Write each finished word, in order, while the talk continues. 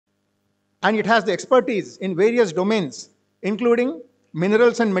and it has the expertise in various domains, including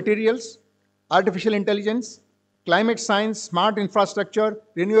minerals and materials, artificial intelligence, climate science, smart infrastructure,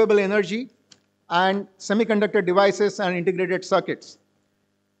 renewable energy, and semiconductor devices and integrated circuits.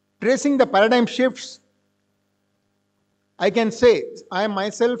 Tracing the paradigm shifts, I can say I am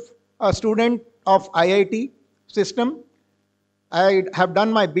myself a student of IIT system. I have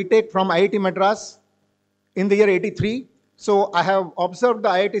done my BTech from IIT Madras in the year 83. So I have observed the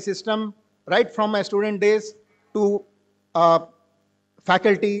IIT system right from my student days to a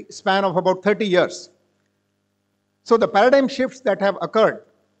faculty span of about 30 years. So the paradigm shifts that have occurred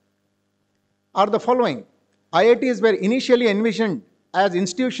are the following. IITs were initially envisioned as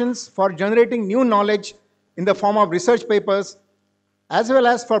institutions for generating new knowledge in the form of research papers, as well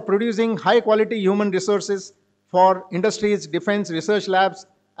as for producing high-quality human resources for industries, defense, research labs,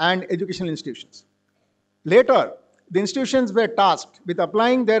 and educational institutions. Later, the institutions were tasked with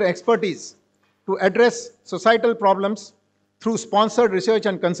applying their expertise to address societal problems through sponsored research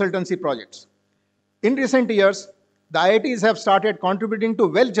and consultancy projects. In recent years, the IITs have started contributing to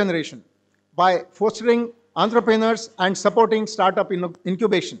wealth generation by fostering entrepreneurs and supporting startup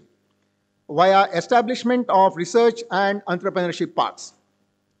incubation via establishment of research and entrepreneurship parks.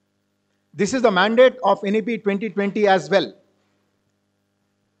 This is the mandate of NEP 2020 as well.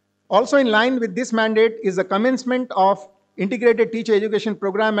 Also in line with this mandate is the commencement of integrated teacher education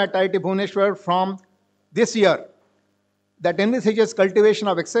program at IIT Bhubaneswar from this year that envisages cultivation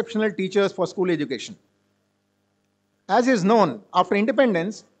of exceptional teachers for school education. As is known, after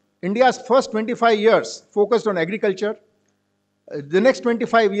independence, India's first 25 years focused on agriculture, the next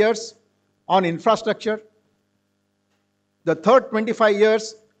 25 years on infrastructure, the third 25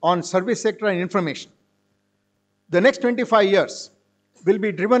 years on service sector and information. The next 25 years will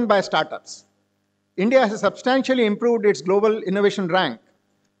be driven by startups. India has substantially improved its global innovation rank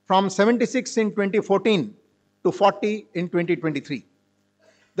from 76 in 2014 to 40 in 2023.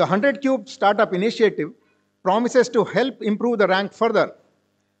 The 100 Cube Startup Initiative promises to help improve the rank further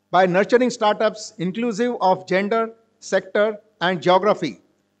by nurturing startups inclusive of gender, sector, and geography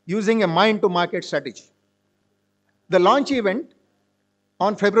using a mind-to-market strategy. The launch event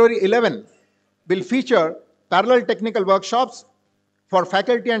on February 11 will feature parallel technical workshops for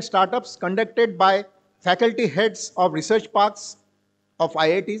faculty and startups conducted by faculty heads of research parks of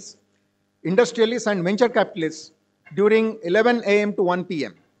IITs, industrialists, and venture capitalists during 11 a.m. to 1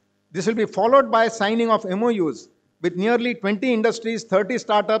 p.m. This will be followed by signing of MOUs with nearly 20 industries, 30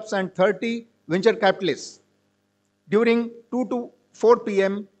 startups, and 30 venture capitalists during 2 to 4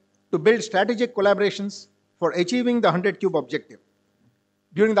 p.m. to build strategic collaborations for achieving the 100 Cube objective.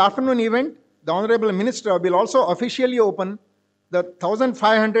 During the afternoon event, the Honorable Minister will also officially open the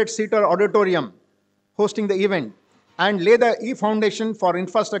 1,500-seater auditorium hosting the event and lay the e-foundation for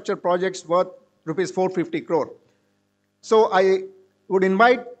infrastructure projects worth rupees 450 crore. So I would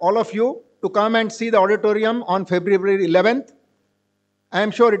invite all of you to come and see the auditorium on February 11th. I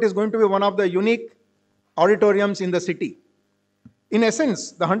am sure it is going to be one of the unique auditoriums in the city. In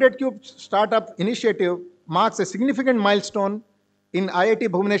essence, the 100 Cube Startup Initiative marks a significant milestone in IIT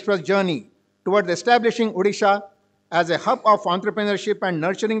Bhubaneswar's journey towards establishing Odisha as a hub of entrepreneurship and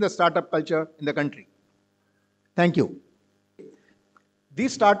nurturing the startup culture in the country. Thank you.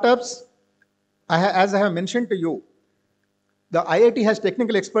 These startups, as I have mentioned to you, the IIT has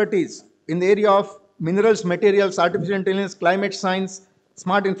technical expertise in the area of minerals, materials, artificial intelligence, climate science,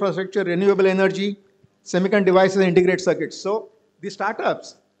 smart infrastructure, renewable energy, semiconductor devices, and integrated circuits. So the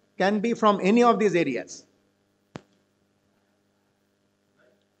startups can be from any of these areas.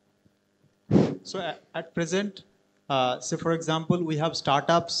 So at present, say for example, we have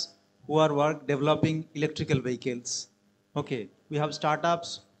startups who are developing electrical vehicles. Okay, we have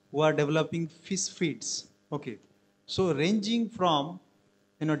startups who are developing fish feeds. Okay, so ranging from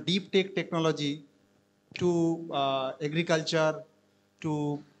deep tech technology to agriculture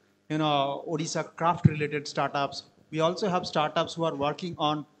to Odisha craft related startups. We also have startups who are working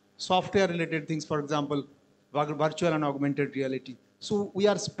on software related things, for example, virtual and augmented reality. So we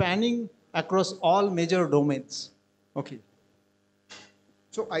are spanning across all major domains. Okay.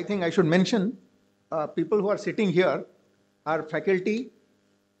 So I think I should mention people who are sitting here are faculty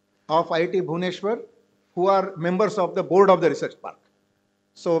of IIT Bhubaneswar who are members of the board of the research park.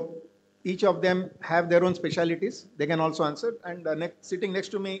 So each of them have their own specialities. They can also answer. And sitting next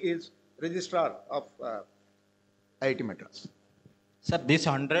to me is registrar of IIT Madras. Sir, this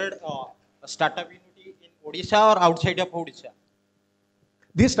 100 startup unity in Odisha or outside of Odisha?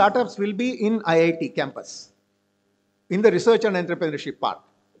 These startups will be in IIT campus, in the research and entrepreneurship park.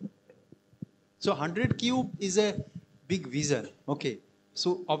 So 100 Cube is a big vision. Okay.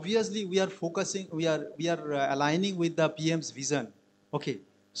 So obviously we are focusing, we are aligning with the PM's vision. Okay,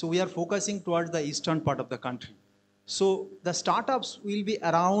 so we are focusing towards the eastern part of the country. So the startups will be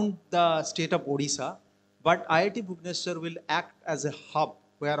around the state of Odisha, but IIT Bhubaneswar will act as a hub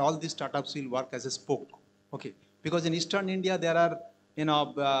where all these startups will work as a spoke. Okay, because in eastern India there are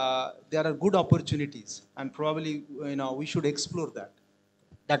there are good opportunities, and probably we should explore that.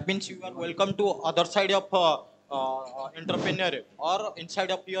 That means you are welcome to other side of entrepreneur or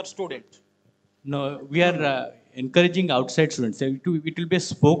inside of your student. No, we are encouraging outside students. So it will be a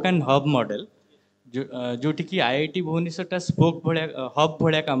spoke and hub model. जोटी कि IIT Bhubaneswar टा spoke भलिया hub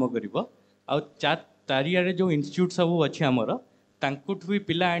भलिया काम करिवो आ चारियारे जो institute सब अछि हमर तांकुठ भी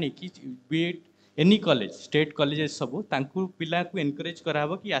पिला आनी कि BEd any college state colleges सब तांकु पिला को एनकरेज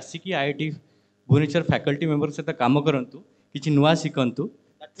कराबो कि आसी कि आईआईटी भुवनेश्वर फैकल्टी मेंबर से काम करंतु किछि नुवा सिकंतु.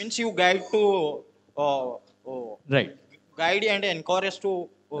 That means you guide to right, guide and encourage to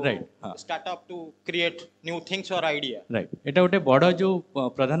right, start up to create new things or idea. Right. एटा गोटे बड़ जो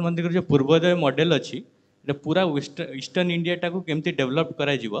प्रधानमंत्री जो पूर्वोदय मॉडल अछि एटा पूरा ईस्टर्न इंडिया टा को केमती डेवलप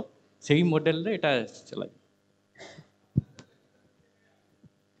करा जिवो सेही मॉडल रे एटा चला.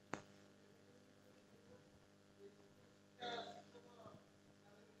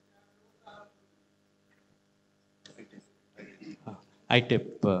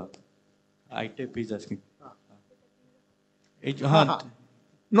 ITEP is asking.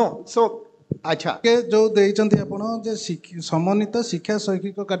 No, so अच्छा के जो देइचंती आपण जे समन्वित शिक्षा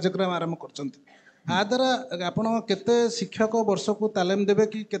शैक्षिक कार्यक्रम आरंभ करचंती आ द्वारा आपण केते शिक्षक वर्ष को तालीम देबे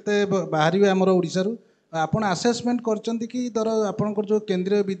कि केते बाहरी हमर ओडिसा रु आपण असेसमेंट करचंती कि दर आपण जो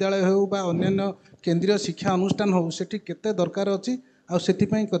केंद्रीय विद्यालय हो बा अन्य केंद्रीय शिक्षा अनुष्ठान हो सेठी केते दरकार अछि आ सेठी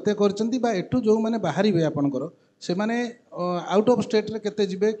पई केते करचंती बा एठू जो माने बाहरी बे आपनकर से माने आउट ऑफ स्टेट रे केते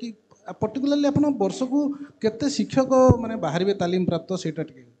जिबे कि पर्टिकुलरली आपण वर्ष को केते शिक्षक माने बाहरी बे तालीम प्राप्त सेटा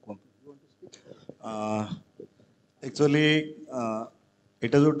टिके कोन. एक्चुअली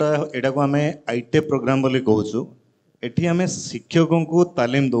एटा जोटा एटा को आमे आईटेप प्रोग्राम बोली कहूछु एठी आमे शिक्षकों को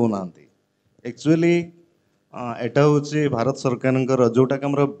तालीम दो नांती. एक्चुअली एटा होछि भारत सरकार जोटा कि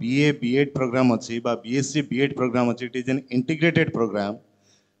हमर बीए बीएड प्रोग्राम अछि बा बीएससी बीएड प्रोग्राम अछि. It is an integrated programme.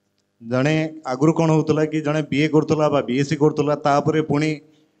 जणे आगुर कोन होतला कि जणे बीए करतला बा बीएससी करतला तापरे पुणी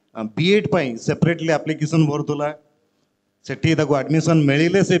बीएड पई सेपरेटली एप्लीकेशन भरतला सेठी ताको एडमिशन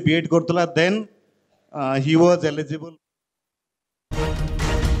मिलिले से BEd Kartala then he was eligible.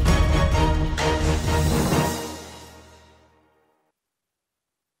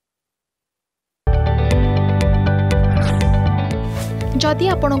 जदि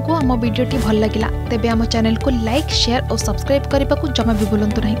आपंक आम भिडी भल लगा तेब आम चैनल को लाइक शेयर और सब्सक्राइब करने को जमा भी भूलु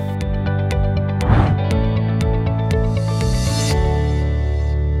नहीं.